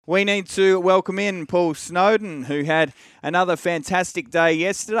We need to welcome in Paul Snowden, who had another fantastic day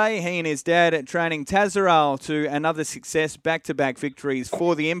yesterday. He and his dad training Tazaral to another success, back-to-back victories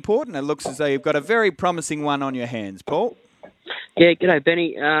for the import, and it looks as though you've got a very promising one on your hands, Paul. Yeah, g'day,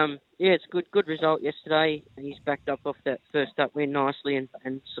 Benny. It's a good result yesterday. He's backed up off that first up win nicely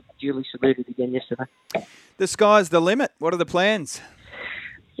and duly saluted again yesterday. The sky's the limit. What are the plans?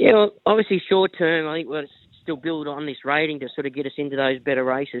 Yeah, well, obviously short term, I think we'll still build on this rating to sort of get us into those better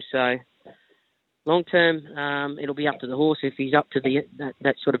races. So long term, it'll be up to the horse if he's up to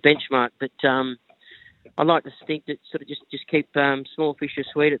that sort of benchmark. But I like to think that sort of just keep small fish are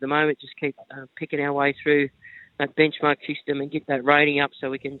sweet at the moment. Just keep picking our way through that benchmark system and get that rating up so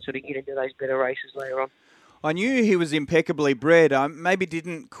we can sort of get into those better races later on. I knew he was impeccably bred. I maybe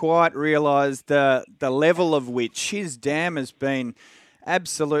didn't quite realise the level of which his dam has been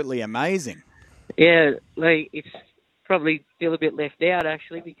absolutely amazing. Yeah, it's probably feel a bit left out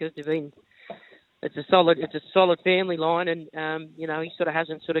actually because it's a solid family line and he sort of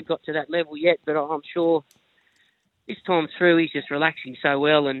hasn't sort of got to that level yet. But I'm sure this time through he's just relaxing so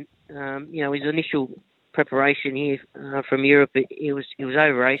well and his initial preparation here from Europe, it was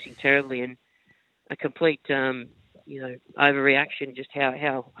over racing terribly and a complete overreaction, just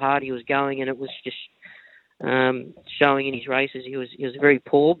how hard he was going, and it was just showing in his races. He was very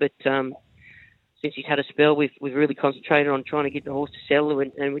poor, but since he's had a spell, we've really concentrated on trying to get the horse to settle,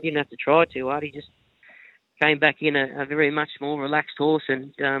 and we didn't have to try too hard. He just came back in a very much more relaxed horse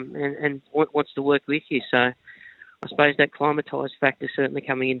and wants to work with you. So I suppose that climatised factor is certainly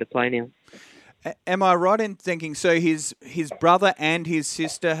coming into play now. Am I right in thinking, so his brother and his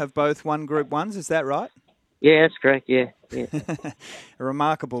sister have both won Group 1s, is that right? Yeah, that's correct, yeah. A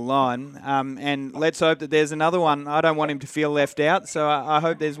remarkable line. And let's hope that there's another one. I don't want him to feel left out, so I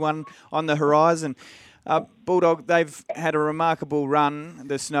hope there's one on the horizon. Bulldog, they've had a remarkable run,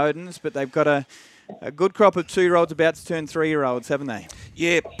 the Snowdens, but they've got a good crop of 2-year-olds about to turn 3-year-olds, haven't they?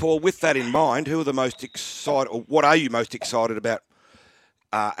 Yeah, Paul, with that in mind, who are the most excited, or what are you most excited about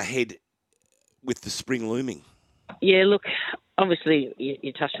ahead with the spring looming? Yeah, look, obviously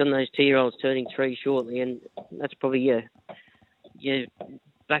you touched on those 2-year-olds turning 3 shortly, and that's probably your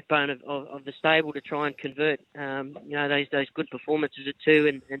backbone of the stable to try and convert those good performances at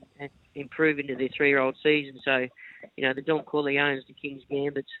 2 and improve into their 3-year-old season. So, the Don Corleones, the King's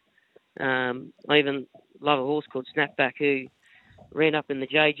Gambits, I even love a horse called Snapback who ran up in the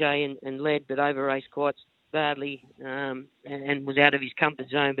JJ and led but over-raced quite badly and was out of his comfort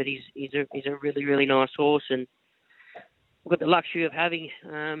zone, but he's a really, really nice horse, and we've got the luxury of having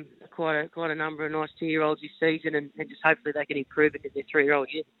quite a number of nice 2-year-olds this season, and just hopefully they can improve into their 3-year-old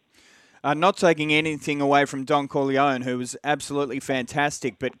year. Not taking anything away from Don Corleone, who was absolutely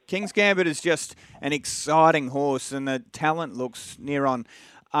fantastic, but King's Gambit is just an exciting horse, and the talent looks near on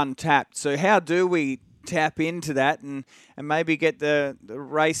untapped. So how do we tap into that and maybe get the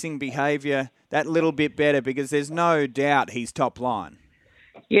racing behaviour that little bit better, because there's no doubt he's top line?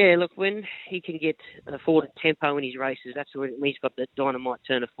 Yeah, look, when he can get afforded tempo in his races, that's when he's got that dynamite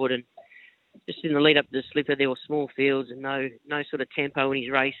turn of foot. And just in the lead up to the slipper, there were small fields and no sort of tempo in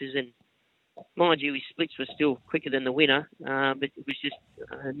his races. And mind you, his splits were still quicker than the winner, but it was just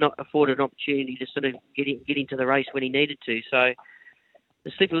not afforded an opportunity to sort of get into the race when he needed to. So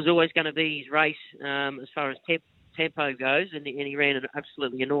the slipper was always going to be his race as far as tempo goes, and he ran an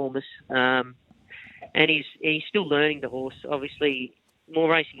absolutely enormous. And he's still learning the horse. Obviously, the more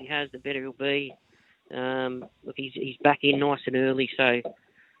racing he has, the better he'll be. Look, he's back in nice and early, so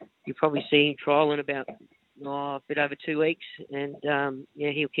you'll probably see him trialling about a bit over 2 weeks, and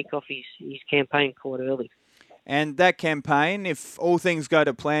he'll kick off his campaign quite early. And that campaign, if all things go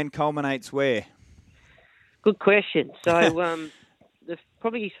to plan, culminates where? Good question. So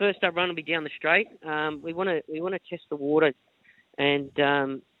probably his first up run will be down the straight. We want to test the water and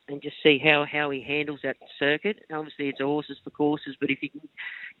just see how he handles that circuit. Obviously, it's a horses for courses, but if you can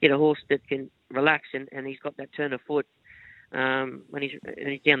get a horse that can relax and he's got that turn of foot when he's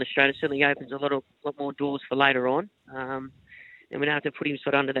down the straight, it certainly opens a lot more doors for later on. And we don't have to put him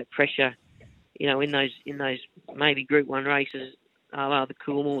sort of under that pressure, in those maybe Group 1 races, the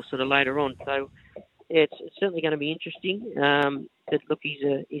Coolmore sort of later on. So yeah, it's certainly going to be interesting. But look,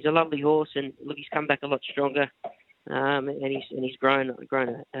 he's a lovely horse, and look, he's come back a lot stronger. And he's grown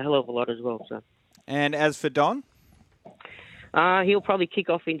a hell of a lot as well. So, and as for Don, he'll probably kick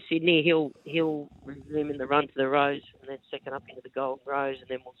off in Sydney. He'll resume in the run to the Rose, and then second up into the Golden Rose, and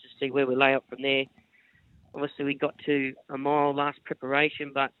then we'll just see where we lay up from there. Obviously, we got to a mile last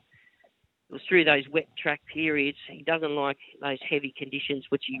preparation, but it was through those wet track periods. He doesn't like those heavy conditions,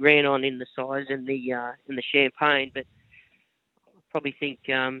 which he ran on in the size and the Champagne, but probably think,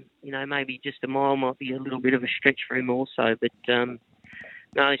 maybe just a mile might be a little bit of a stretch for him also. But,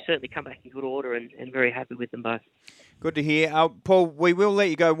 no, they certainly come back in good order and very happy with them both. Good to hear. Paul, we will let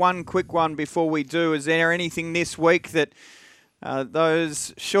you go. One quick one before we do. Is there anything this week that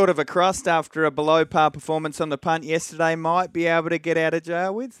those short of a crust after a below-par performance on the punt yesterday might be able to get out of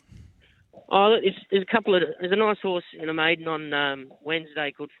jail with? Oh, there's a nice horse in a maiden on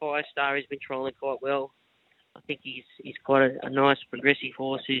Wednesday called Firestar. He's been trialling quite well. I think he's quite a nice progressive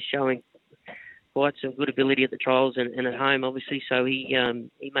horse who's showing quite some good ability at the trials and at home, obviously. So he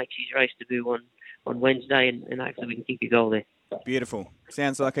makes his race debut on Wednesday, and hopefully we can kick a goal there. Beautiful.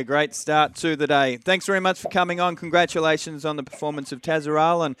 Sounds like a great start to the day. Thanks very much for coming on. Congratulations on the performance of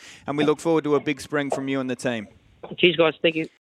Tazaral, and we look forward to a big spring from you and the team. Cheers, guys. Thank you.